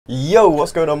Yo,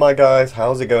 what's going on my guys?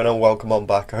 How's it going on? Welcome on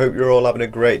back. I hope you're all having a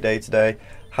great day today.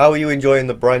 How are you enjoying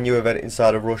the brand new event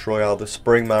inside of Rush Royale, the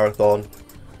Spring Marathon?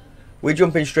 We're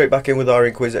jumping straight back in with our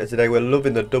Inquisitor today. We're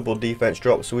loving the double defense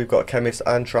drop, so we've got Chemist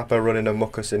and Trapper running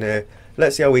amok us in here.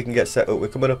 Let's see how we can get set up. We're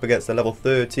coming up against the level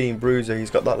 13 Bruiser. He's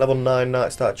got that level 9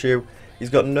 Knight statue. He's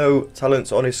got no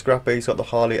talents on his Scrapper. He's got the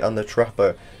Harley and the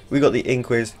Trapper. We got the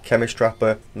Inquis, Chemist,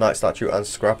 Trapper, Knight statue and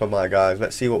Scrapper, my guys.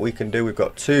 Let's see what we can do. We've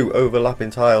got two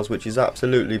overlapping tiles, which is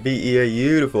absolutely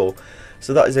beautiful.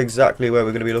 So that is exactly where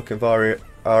we're going to be looking for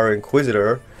our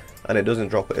Inquisitor. And it doesn't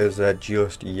drop it as there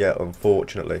just yet,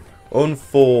 unfortunately.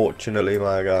 Unfortunately,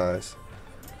 my guys.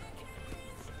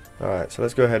 Alright, so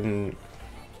let's go ahead and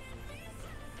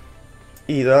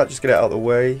eat that. Just get it out of the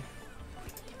way.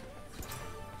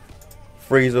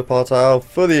 Freeze up our tile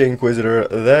for the Inquisitor.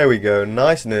 There we go.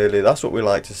 Nice and early. That's what we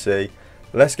like to see.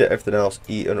 Let's get everything else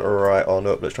eaten right on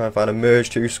up. Let's try and find a merge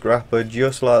 2 Scrapper.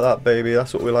 Just like that, baby.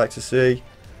 That's what we like to see.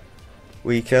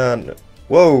 We can...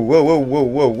 Whoa, whoa, whoa, whoa,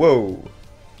 whoa, whoa.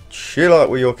 Chill out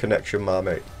with your connection, my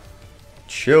mate.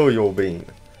 Chill your bean.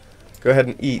 Go ahead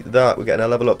and eat that. We're getting a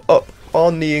level up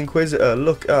on the Inquisitor.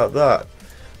 Look at that.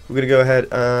 We're going to go ahead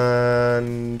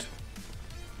and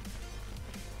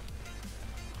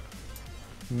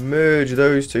merge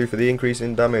those two for the increase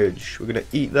in damage. We're going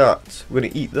to eat that. We're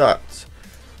going to eat that.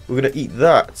 We're going to eat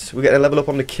that. We're getting a level up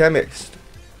on the Chemist.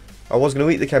 I was going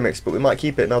to eat the Chemist, but we might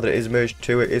keep it now that it is merged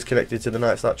to it. It is connected to the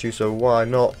Knight statue, so why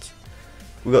not?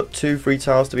 We've got 2 free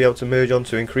tiles to be able to merge on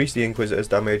to increase the Inquisitor's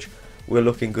damage. We're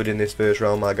looking good in this first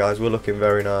round, my guys. We're looking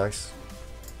very nice.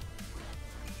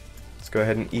 Let's go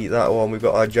ahead and eat that one. We've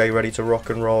got our J ready to rock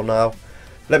and roll now.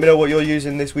 Let me know what you're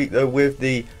using this week, though, with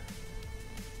the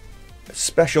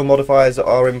special modifiers that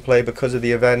are in play because of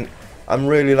the event. I'm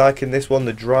really liking this one,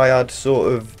 the Dryad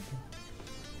sort of.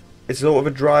 It's sort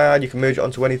of a Dryad. You can merge it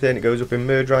onto anything. It goes up in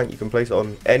merge rank. You can place it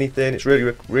on anything. It's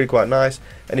really quite nice.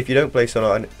 And if you don't place it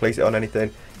on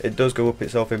anything, it does go up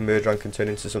itself in merge rank and turn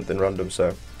into something random.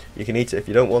 So you can eat it if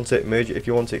you don't want it, merge it if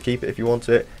you want it, keep it if you want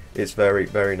it. It's very,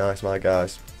 very nice, my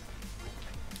guys.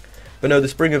 But no, the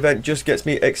spring event just gets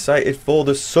me excited for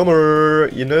the summer.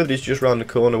 You know that it's just around the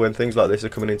corner when things like this are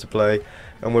coming into play.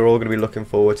 And we're all going to be looking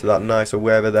forward to that nicer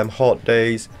weather, them hot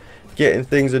days, getting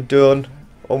things done.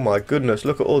 Oh my goodness,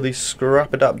 look at all these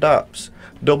scrap-a-dap-daps.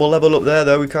 Double level up there,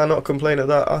 though. We cannot complain at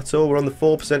that at all. We're on the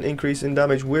 4% increase in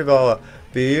damage with our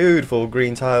beautiful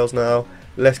green tiles now.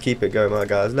 Let's keep it going, my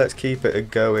guys. Let's keep it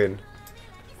going.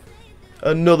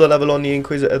 Another level on the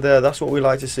Inquisitor there. That's what we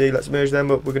like to see. Let's merge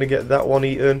them up. We're going to get that one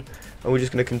eaten. And we're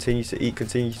just going to continue to eat,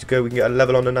 continue to go. We can get a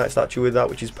level on the Knight statue with that,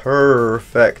 which is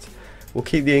perfect. We'll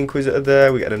keep the Inquisitor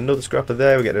there. We get another Scrapper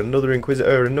there. We get another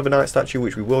Inquisitor, another Knight statue,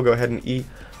 which we will go ahead and eat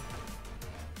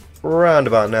round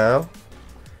about now.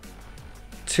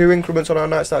 2 increments on our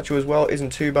Knight statue as well.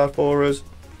 Isn't too bad for us.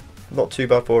 Not too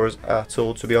bad for us at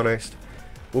all, to be honest.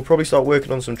 We'll probably start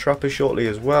working on some Trappers shortly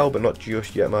as well, but not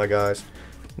just yet, my guys.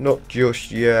 Not just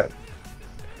yet.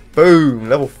 Boom!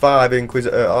 Level 5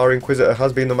 Inquisitor. Our Inquisitor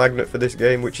has been the magnet for this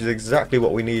game, which is exactly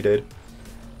what we needed.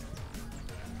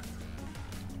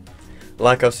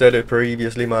 Like I've said it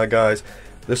previously, my guys,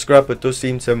 the Scrapper does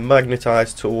seem to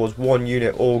magnetize towards one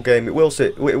unit all game. It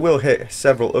will hit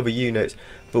several other units,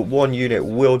 but one unit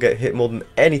will get hit more than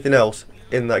anything else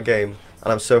in that game.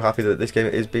 And I'm so happy that this game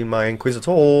is being my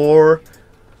Inquisitor.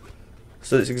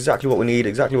 So it's exactly what we need,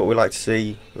 exactly what we like to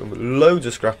see. Loads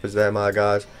of Scrappers there, my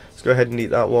guys. Let's go ahead and eat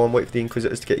that one. Wait for the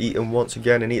Inquisitors to get eaten once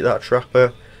again and eat that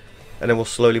Trapper. And then we'll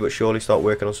slowly but surely start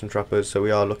working on some Trappers, so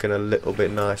we are looking a little bit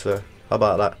nicer. How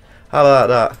about that? How about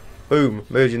that? Boom,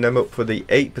 merging them up for the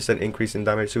 8% increase in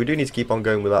damage. So we do need to keep on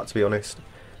going with that, to be honest.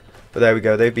 But there we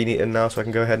go, they've been eaten now, so I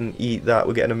can go ahead and eat that.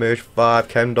 We're getting a merge 5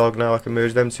 Chem Dog now. I can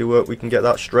merge them two up. We can get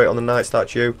that straight on the Knight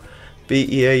statue.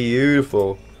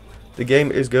 Beautiful. The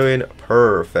game is going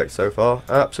perfect so far.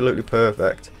 Absolutely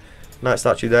perfect. Knight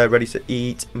statue there, ready to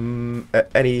eat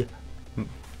at any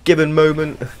given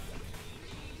moment.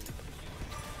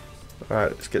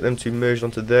 Alright, let's get them two merged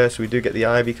onto there, so we do get the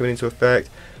Ivy coming into effect.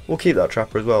 We'll keep that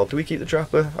Trapper as well. Do we keep the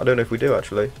Trapper? I don't know if we do,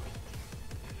 actually.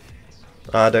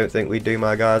 I don't think we do,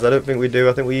 my guys. I don't think we do.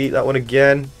 I think we eat that one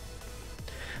again.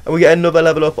 And we get another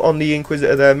level up on the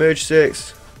Inquisitor there. Merge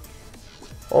 6.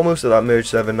 Almost at that merge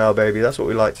 7 now, baby. That's what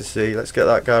we like to see. Let's get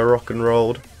that guy rock and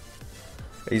rolled.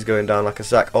 He's going down like a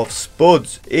sack of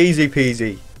spuds. Easy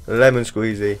peasy. Lemon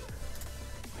squeezy.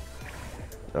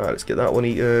 Alright, let's get that one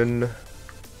eaten.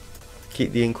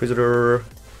 Keep the Inquisitor.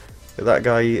 Get that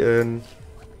guy eaten.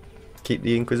 Keep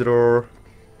the Inquisitor.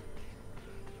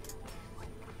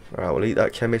 Alright, we'll eat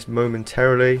that Chemist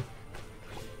momentarily.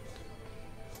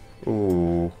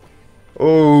 Ooh.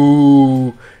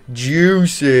 Ooh.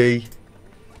 Juicy.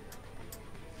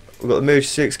 We've got the Merge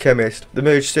 6 Chemist, the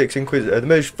Merge 6 Inquisitor, the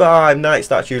Merge 5 Knight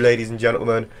Statue, ladies and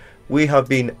gentlemen. We have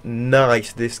been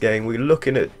nice this game. We're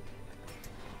looking at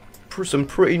some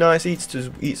pretty nice eats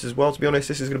as well, to be honest.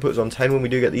 This is going to put us on 10 when we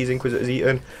do get these Inquisitors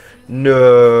eaten.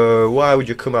 No, why would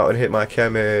you come out and hit my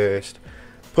Chemist?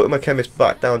 Putting my Chemist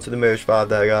back down to the Merge 5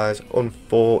 there, guys,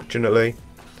 unfortunately.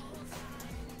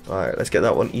 Alright, let's get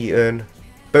that one eaten.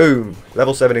 Boom!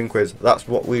 Level 7 Inquis. That's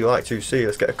what we like to see.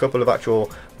 Let's get a couple of actual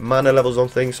mana levels on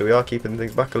things, so we are keeping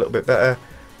things back a little bit better.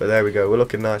 But there we go, we're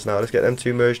looking nice now. Let's get them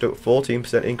two merged up.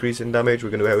 14% increase in damage. We're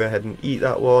going to go ahead and eat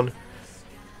that one.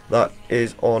 That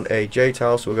is on a J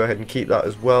tile, so we'll go ahead and keep that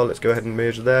as well. Let's go ahead and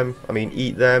merge them. I mean,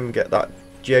 eat them. Get that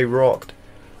J rocked.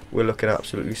 We're looking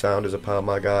absolutely sound as a pound,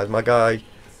 my guys. My guy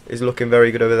is looking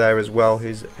very good over there as well.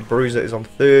 His bruiser is on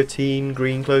 13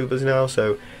 green clovers now,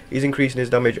 so he's increasing his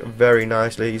damage very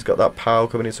nicely. He's got that power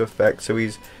coming into effect, so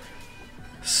he's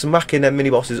smacking them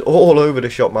mini bosses all over the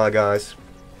shop, my guys.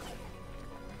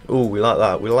 Ooh, we like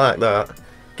that. We like that.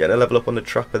 Getting a level up on the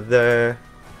Trapper there.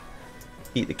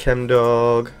 Eat the Chem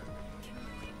Dog.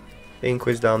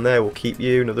 Inquis down there. We'll keep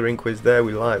you. Another Inquis there.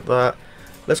 We like that.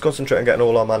 Let's concentrate on getting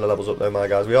all our mana levels up though, my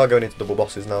guys. We are going into double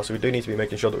bosses now, so we do need to be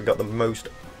making sure that we've got the most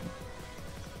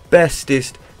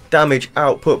bestest damage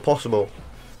output possible.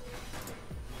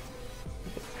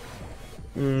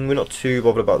 We're not too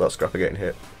bothered about that Scrapper getting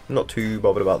hit. Not too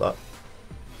bothered about that.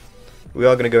 We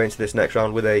are going to go into this next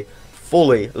round with a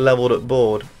fully leveled up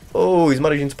board. Oh, he's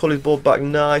managing to pull his board back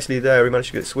nicely there. He managed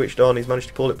to get it switched on. He's managed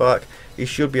to pull it back. He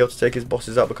should be able to take his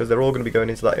bosses out because they're all going to be going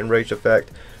into that enraged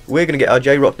effect. We're going to get our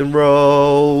J rocked and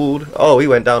rolled. Oh, he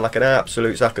went down like an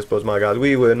absolute sack of spuds, my guys.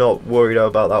 We were not worried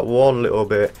about that one little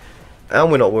bit.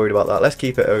 And we're not worried about that. Let's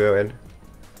keep it going.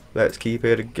 Let's keep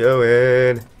it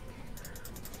going.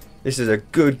 This is a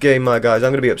good game, my guys.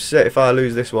 I'm going to be upset if I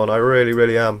lose this one. I really,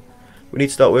 really am. We need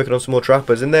to start working on some more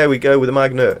trappers. And there we go with the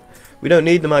magnet. We don't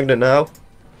need the magnet now.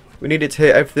 We need it to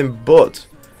hit everything but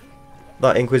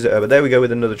that Inquisitor. But there we go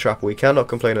with another trapper. We cannot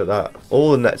complain at that.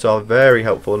 All the nets are very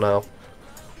helpful now.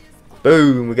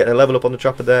 Boom. We're getting a level up on the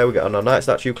trapper there. We're getting our Night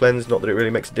Statue cleansed. Not that it really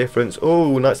makes a difference.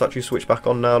 Oh, Night Statue switch back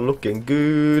on now. Looking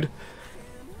good.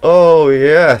 Oh,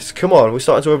 yes. Come on. We're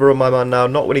starting to overrun my man now.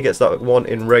 Not when he gets that one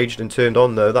enraged and turned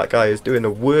on, though. That guy is doing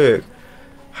the work.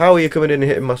 How are you coming in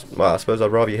and hitting my... Well, I suppose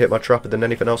I'd rather you hit my trapper than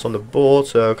anything else on the board,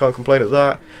 so can't complain at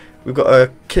that. We've got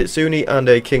a Kitsune and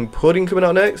a King Pudding coming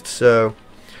out next, so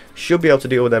should be able to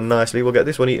deal with them nicely. We'll get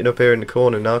this one eaten up here in the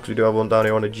corner now, because we do have one down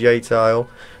here on a J tile.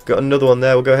 Got another one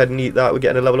there. We'll go ahead and eat that. We're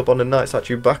getting a level up on the Night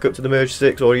Statue back up to the Merge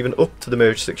 6, or even up to the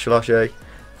Merge 6 /A.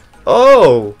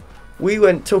 Oh! We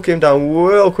took him down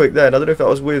real quick then. I don't know if that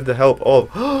was with the help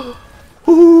of... Ooh,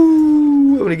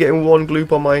 I'm only getting one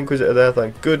gloop on my Inquisitor there,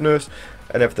 thank goodness.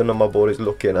 And everything on my board is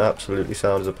looking absolutely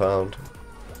sound as a pound.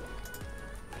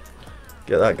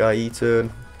 Get that guy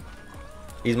eaten.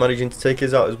 He's managing to take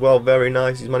his out as well. Very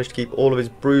nice. He's managed to keep all of his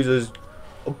bruisers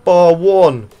bar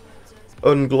one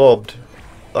unglobbed.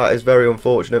 That is very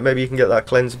unfortunate. Maybe you can get that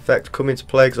cleanse effect come into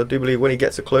play, because I do believe when he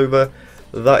gets a clover,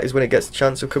 that is when it gets the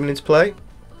chance of coming into play.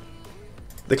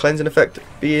 The cleansing effect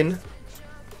being...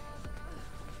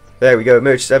 There we go.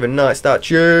 Merge 7 Night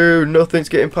Statue. Nothing's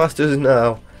getting past us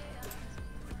now.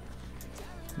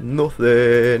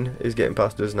 Nothing is getting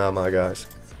past us now, my guys.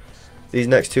 These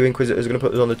next two Inquisitors are going to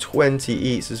put us on the 20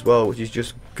 eats as well, which is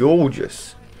just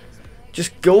gorgeous.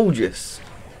 Just gorgeous.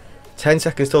 10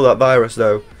 seconds till that virus,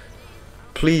 though.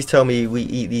 Please tell me we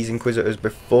eat these Inquisitors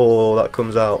before that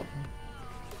comes out.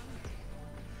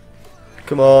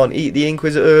 Come on, eat the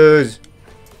Inquisitors.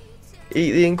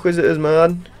 Eat the Inquisitors,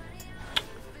 man.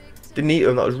 Didn't eat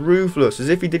them, that was ruthless. As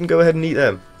if he didn't go ahead and eat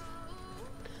them.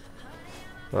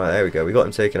 Right, there we go. We got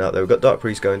him taken out there. We've got Dark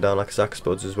Priest going down like a sack of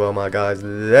spuds as well, my guys.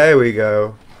 There we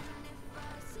go.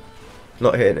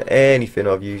 Not hitting anything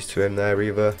of use to him there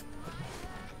either.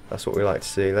 That's what we like to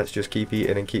see. Let's just keep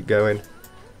eating and keep going.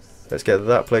 Let's get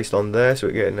that placed on there so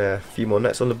we're getting a few more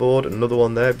nets on the board. Another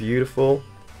one there. Beautiful.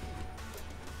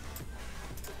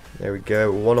 There we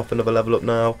go. We're one off another level up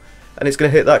now. And it's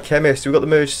going to hit that Chemist. We've got the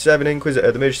Merge 7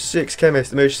 Inquisitor, the Merge 6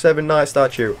 Chemist, the Merge 7 Night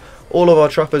Statue. All of our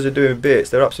trappers are doing bits.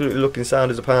 They're absolutely looking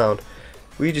sound as a pound.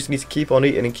 We just need to keep on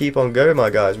eating and keep on going, my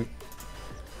guys.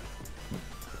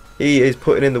 He is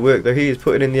putting in the work, though. He is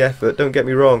putting in the effort. Don't get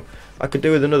me wrong. I could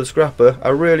do with another Scrapper. I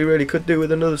really, really could do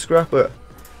with another Scrapper.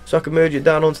 So I can merge it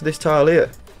down onto this tile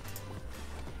here.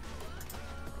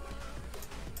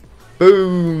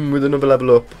 Boom! With another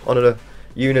level up on a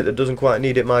unit that doesn't quite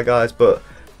need it, my guys. But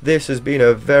this has been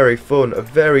a very fun, a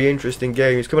very interesting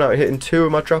game. He's coming out and hitting two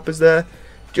of my trappers there.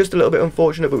 Just a little bit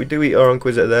unfortunate, but we do eat our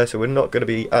Inquisitor there, so we're not going to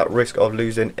be at risk of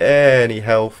losing any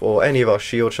health or any of our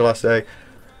shield, shall I say.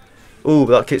 Ooh,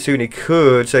 but that Kitsune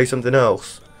could say something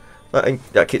else.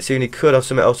 That Kitsune could have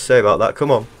something else to say about that.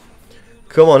 Come on.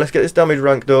 Come on, let's get this damage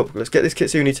ranked up. Let's get this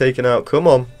Kitsune taken out. Come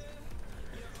on.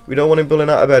 We don't want him pulling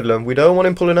out of Bedlam. We don't want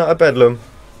him pulling out of Bedlam.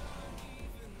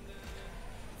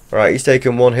 Right, he's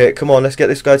taken one hit. Come on, let's get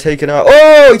this guy taken out.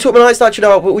 Oh, he took my Night Statue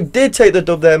out, but we did take the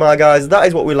dub there, my guys. That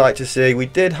is what we like to see. We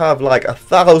did have like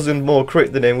 1,000 more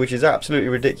crit than him, which is absolutely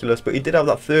ridiculous. But he did have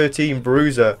that 13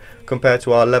 bruiser compared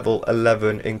to our level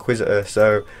 11 Inquisitor.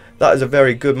 So that is a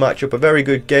very good matchup, a very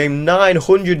good game.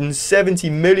 970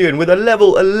 million with a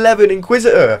level 11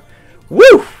 Inquisitor.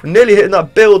 Woo! Nearly hitting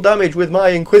that build damage with my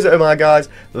Inquisitor, my guys.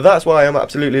 That's why I'm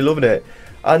absolutely loving it.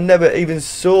 I never even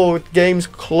saw games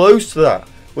close to that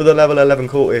with a level 11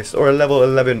 Cultist or a level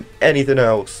 11 anything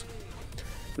else.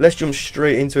 Let's jump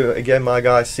straight into it again, my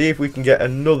guys. See if we can get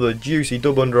another juicy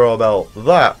dub under our belt.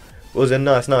 That was a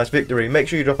nice victory. Make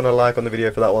sure you're dropping a like on the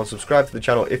video for that one. Subscribe to the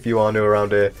channel if you are new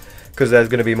around here, because there's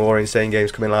going to be more insane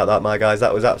games coming like that, my guys.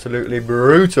 That was absolutely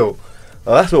brutal.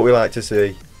 Well, that's what we like to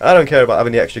see. I don't care about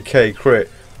having the extra K crit.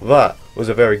 That was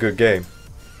a very good game.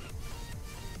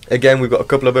 Again, we've got a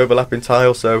couple of overlapping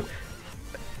tiles, so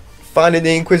finding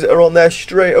the Inquisitor on there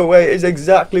straight away is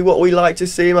exactly what we like to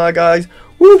see, my guys.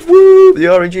 Woof woof! The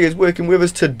RNG is working with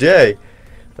us today.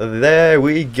 There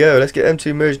we go. Let's get them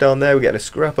two merged down there. We're getting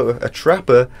a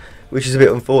Trapper, which is a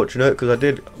bit unfortunate because I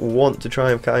did want to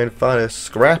try and kind of find a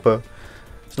Scrapper.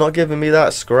 It's not giving me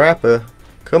that Scrapper.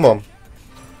 Come on.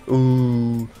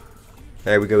 Ooh.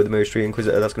 There we go with the Merge Tree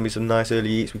Inquisitor. That's going to be some nice early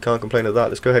eats. We can't complain of that.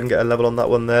 Let's go ahead and get a level on that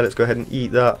one there. Let's go ahead and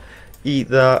eat that. Eat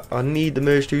that. I need the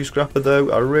Merge 2 Scrapper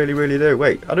though. I really do.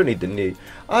 Wait, I don't need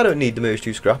the Merge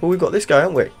 2 Scrapper. We've got this guy,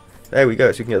 haven't we? There we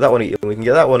go. So we can get that one eaten. We can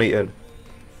get that one eaten.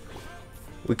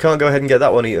 We can't go ahead and get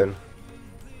that one eaten.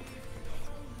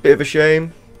 Bit of a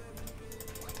shame.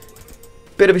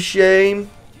 Bit of a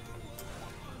shame.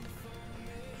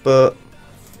 But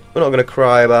we're not going to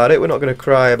cry about it. We're not going to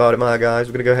cry about it, my guys.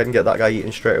 We're going to go ahead and get that guy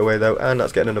eaten straight away, though. And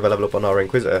that's getting another level up on our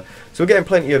Inquisitor. So we're getting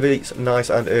plenty of eats nice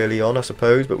and early on, I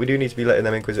suppose. But we do need to be letting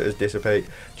them Inquisitors dissipate,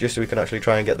 just so we can actually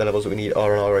try and get the levels that we need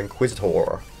on our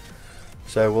Inquisitor.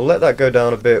 So we'll let that go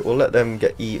down a bit. We'll let them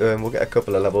get eaten. We'll get a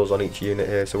couple of levels on each unit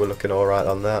here, so we're looking alright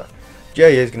on that.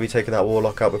 Jay is going to be taking that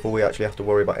Warlock out before we actually have to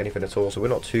worry about anything at all. So we're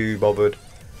not too bothered.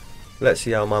 Let's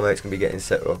see how my mate's going to be getting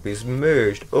set up. He's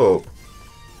merged up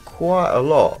quite a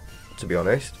lot, to be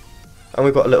honest, and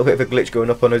we've got a little bit of a glitch going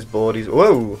up on his board. He's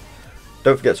whoa!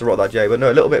 Don't forget to rock that J. But no,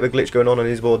 a little bit of a glitch going on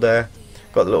his board there.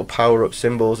 Got the little power-up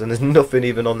symbols, and there's nothing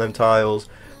even on them tiles.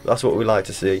 That's what we like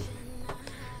to see.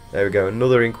 There we go.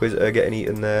 Another Inquisitor getting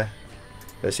eaten there.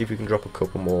 Let's see if we can drop a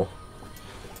couple more.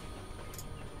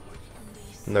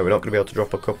 No, we're not going to be able to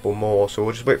drop a couple more, so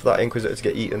we'll just wait for that Inquisitor to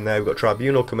get eaten there. We've got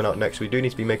Tribunal coming out next, so we do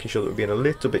need to be making sure that we're being a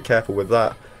little bit careful with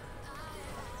that.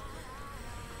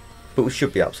 But we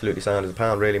should be absolutely sound as a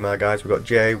pound, really, my guys. We've got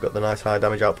Jay, we've got the nice high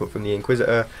damage output from the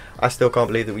Inquisitor. I still can't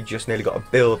believe that we just nearly got a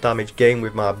build damage game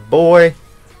with my boy.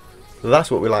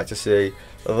 That's what we like to see.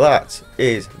 That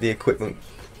is the equipment.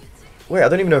 Wait, I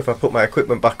don't even know if I put my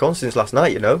equipment back on since last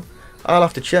night, you know. I'll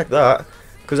have to check that,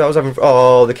 because I was having...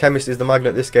 Oh, the Chemist is the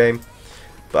magnet this game.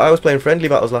 But I was playing friendly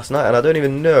battles last night, and I don't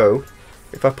even know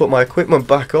if I put my equipment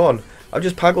back on. I've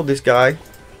just paggled this guy.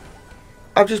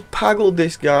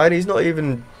 And he's not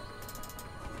even...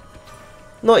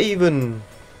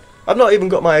 I've not even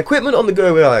got my equipment on the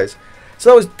go, guys.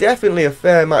 So that was definitely a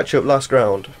fair matchup last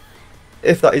round,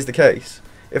 if that is the case.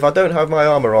 If I don't have my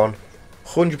armor on,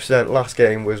 100% last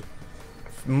game was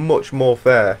much more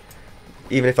fair,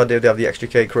 even if I did have the extra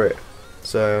K crit.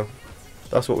 So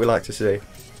that's what we like to see.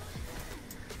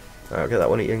 Alright, get that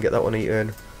one eaten, get that one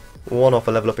eaten. One off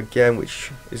a level up again, which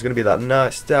is going to be that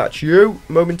nice statue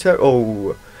momentarily.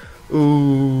 Oh,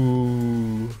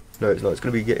 ooh. No, it's not. It's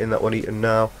going to be getting that one eaten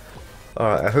now.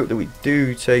 Alright, I hope that we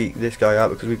do take this guy out,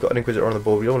 because we've got an Inquisitor on the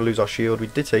board. We don't want to lose our shield. We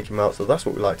did take him out, so that's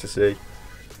what we like to see.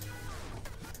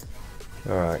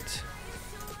 Alright.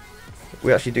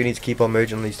 We actually do need to keep on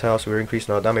merging on these tiles, so we're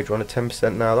increasing our damage. We're on a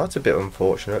 10% now. That's a bit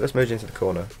unfortunate. Let's merge into the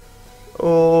corner.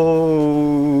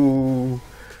 Oh!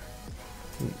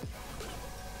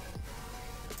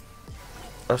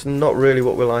 That's not really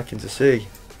what we're liking to see.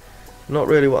 Not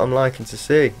really what I'm liking to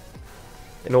see,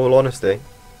 in all honesty.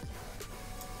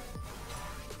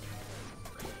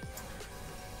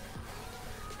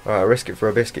 Alright, risk it for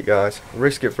a biscuit, guys.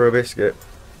 Risk it for a biscuit.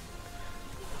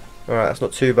 Alright, that's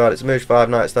not too bad. It's a merged 5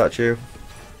 Knight statue.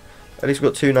 At least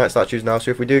we've got 2 Knight statues now,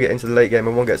 so if we do get into the late game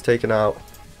and one gets taken out,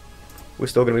 we're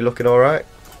still going to be looking alright.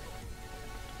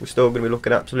 we're still going to be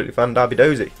looking absolutely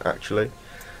fan-dabby-dozy, actually.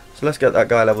 So let's get that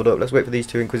guy leveled up. Let's wait for these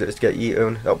 2 Inquisitors to get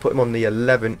eaten. That'll put him on the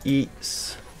 11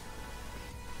 eats.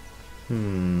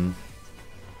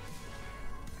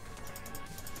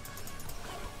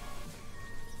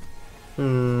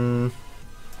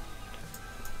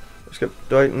 Let's get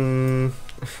Dighton.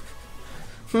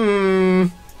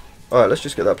 Alright, let's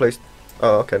just get that place.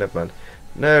 Oh, okay, never mind.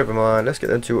 Never mind, let's get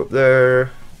them 2 up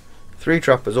there. 3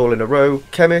 trappers all in a row.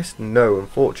 Chemist? No,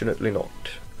 unfortunately not.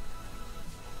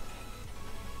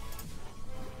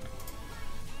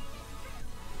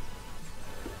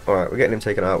 Alright, we're getting him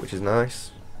taken out, which is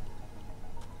nice.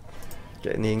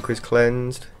 Getting the Inquis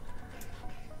cleansed.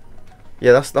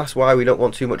 Yeah, that's why we don't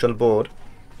want too much on the board.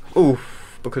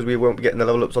 Oof, because we won't be getting the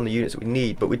level ups on the units that we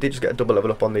need, but we did just get a double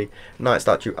level up on the Knight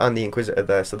statue and the Inquisitor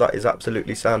there, so that is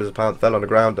absolutely sound as a pound. Fell on the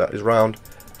ground, that is round.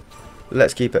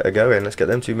 Let's keep it a going. Let's get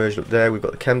them 2 merged up there. We've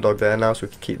got the Chem Dog there now, so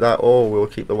we can keep that, or we'll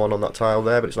keep the one on that tile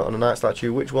there, but it's not on the Knight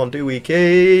statue. Which one do we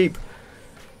keep?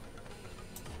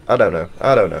 I don't know.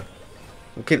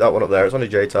 We'll keep that one up there. It's on the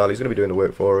J tile. He's going to be doing the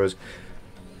work for us.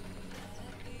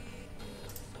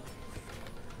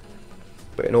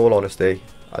 But in all honesty,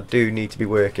 I do need to be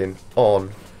working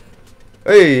on...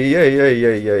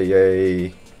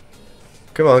 Hey!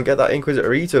 Come on, get that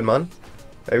Inquisitor eaten, man.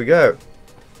 There we go.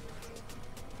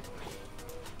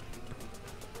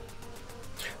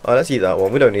 Alright, let's eat that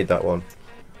one. We don't need that one.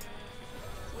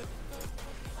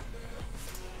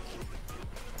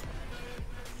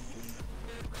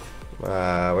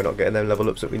 We're not getting them level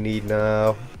ups that we need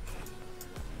now.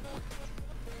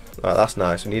 Right, that's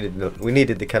nice. We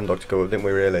needed the Chem Dog to go up, didn't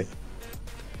we, really?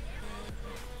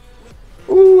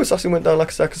 Ooh, Assassin went down like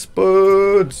a sack of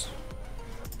spuds.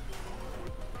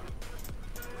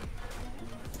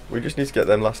 We just need to get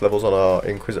them last levels on our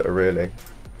Inquisitor, really.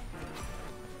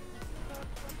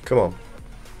 Come on.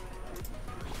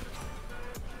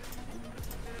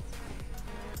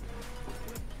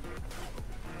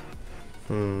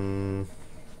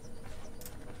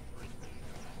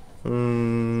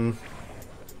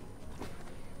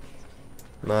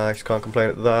 Nice, can't complain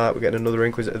at that. We're getting another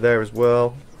Inquisitor there as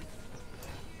well.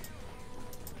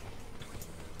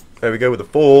 There we go with the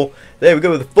 4. There we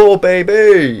go with the 4,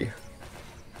 baby!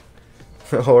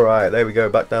 Alright, there we go,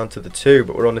 back down to the 2,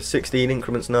 but we're on the 16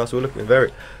 increments now, so we're looking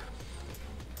very...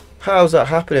 How's that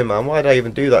happening, man? Why did I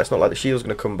even do that? It's not like the shield's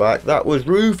going to come back. That was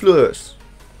ruthless!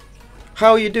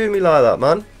 How are you doing me like that,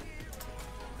 man?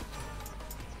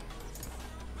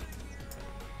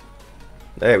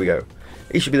 There we go.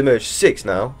 He should be the merge 6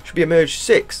 now. Should be a merge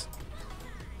 6.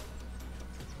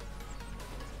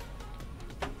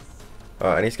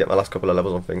 Alright, I need to get my last couple of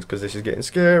levels on things because this is getting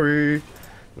scary.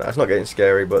 No, it's not getting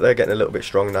scary, but they're getting a little bit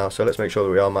strong now, so let's make sure that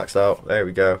we are maxed out. There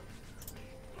we go.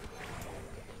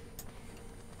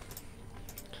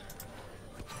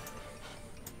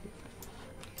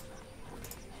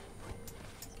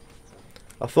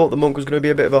 I thought the monk was going to be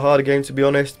a bit of a harder game, to be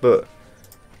honest, but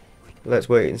let's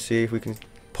wait and see if we can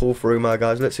pull through, my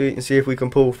guys. Let's wait and see if we can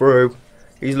pull through.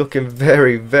 He's looking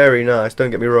very, very nice,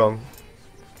 don't get me wrong.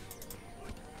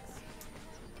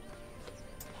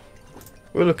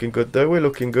 We're looking good, though. We're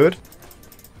looking good.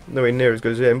 Nowhere near as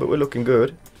good as him, but we're looking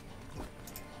good.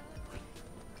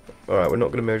 Alright, we're not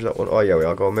going to merge that one. Oh, yeah, we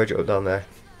are. Go on, merge it up down there.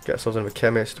 Get ourselves another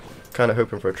Chemist. Kind of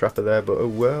hoping for a Trapper there, but oh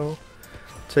well.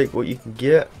 Take what you can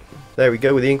get. There we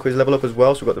go, with the Inquis level up as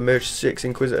well. So we've got the merge 6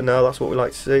 Inquisitor now. That's what we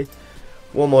like to see.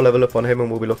 One more level up on him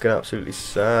and we'll be looking absolutely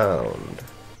sound.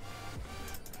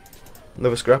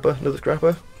 Another Scrapper. Another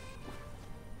Scrapper.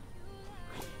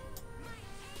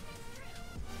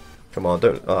 Come on,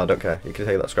 I don't care. You can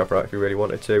take that Scrapper out if you really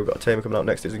wanted to. We've got a Tamer coming out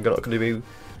next. It's not going to do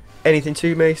anything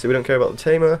to me, so we don't care about the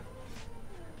Tamer.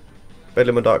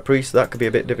 Bedlam and Dark Priest, that could be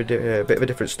a bit of a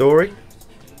different story.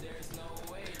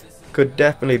 Could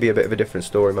definitely be a bit of a different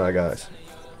story, my guys.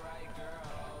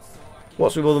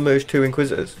 What's with all the merged 2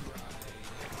 Inquisitors?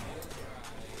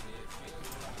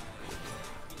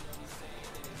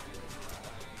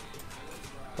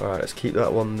 Alright, let's keep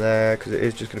that one there, because it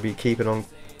is just going to be keeping on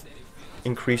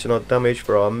increasing our damage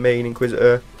for our main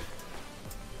Inquisitor.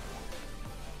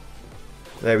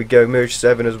 There we go, merge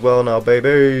 7 as well now,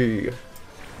 baby.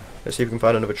 Let's see if we can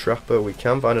find another Trapper. We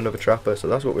can find another Trapper, so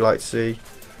that's what we like to see.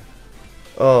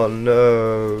 Oh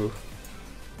no.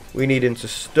 We need him to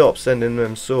stop sending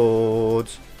them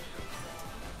swords.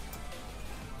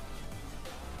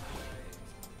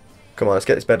 Come on, let's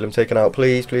get this Bedlam taken out.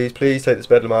 Please, please, please take this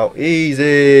Bedlam out.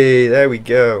 Easy. There we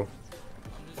go.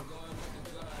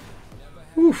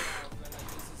 Oof.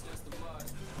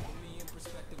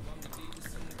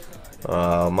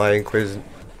 My Inquis,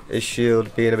 his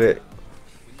shield being a bit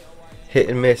hit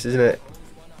and miss, isn't it?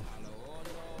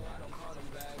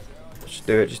 Just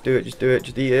do it, just do it, just do it,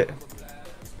 just eat it.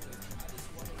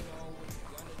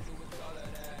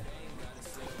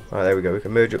 Alright, there we go. We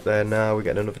can merge up there now. We're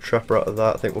getting another trapper out of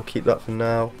that. I think we'll keep that for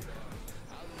now.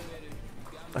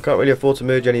 I can't really afford to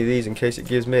merge any of these in case it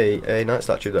gives me a night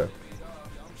statue though.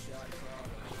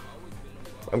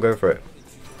 I'm going for it.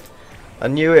 I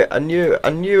knew it, I knew it, I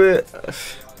knew it.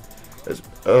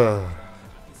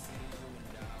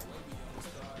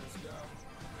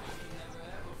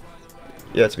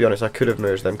 Yeah, to be honest, I could have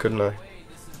merged them, couldn't I?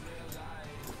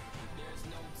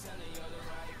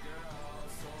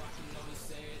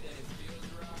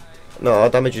 No, our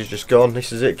damage is just gone.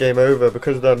 This is it, game over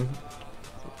because of them.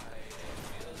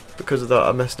 Because of that,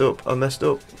 I messed up. I messed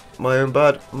up. My own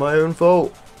bad. My own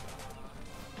fault.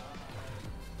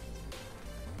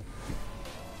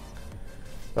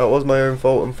 That was my own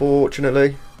fault,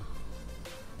 unfortunately.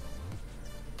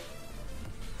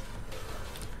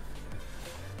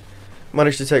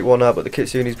 Managed to take one out, but the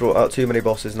Kitsune's brought out too many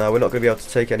bosses now. We're not going to be able to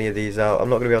take any of these out. I'm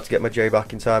not going to be able to get my J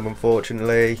back in time,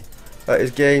 unfortunately. That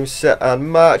is game, set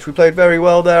and match. We played very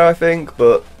well there, I think,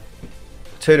 but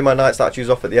turning my night statues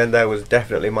off at the end there was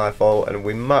definitely my fault, and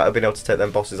we might have been able to take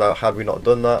them bosses out had we not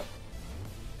done that.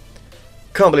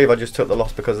 Can't believe I just took the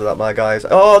loss because of that, my guys.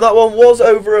 Oh, that one was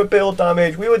over a build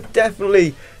damage. We were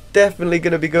definitely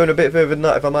going to be going a bit further than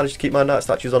that if I managed to keep my night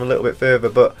statues on a little bit further,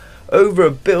 but over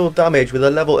a build damage with a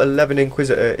level 11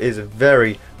 Inquisitor is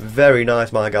very, very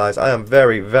nice, my guys. I am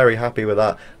very, very happy with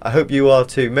that. I hope you are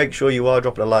too. Make sure you are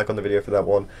dropping a like on the video for that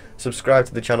one. Subscribe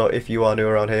to the channel if you are new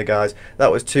around here, guys.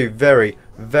 That was two very,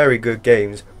 very good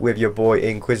games with your boy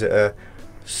Inquisitor.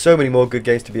 So many more good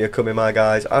games to be coming, my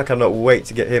guys. I cannot wait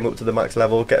to get him up to the max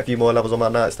level, get a few more levels on my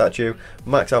night statue,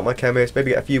 max out my chemist,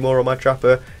 maybe get a few more on my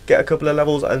trapper, get a couple of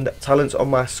levels and talents on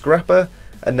my scrapper,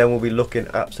 and then we'll be looking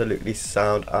absolutely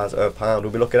sound as a pound.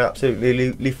 We'll be looking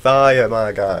absolutely fire,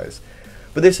 my guys.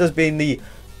 But this has been the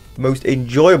most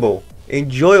enjoyable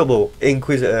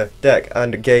Inquisitor deck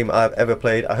and game I've ever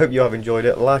played. I hope you have enjoyed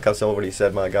it. Like I've already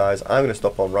said, my guys, I'm going to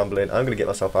stop on rambling. I'm going to get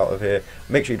myself out of here.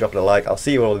 Make sure you're dropping a like. I'll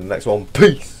see you all in the next one.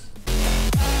 Peace!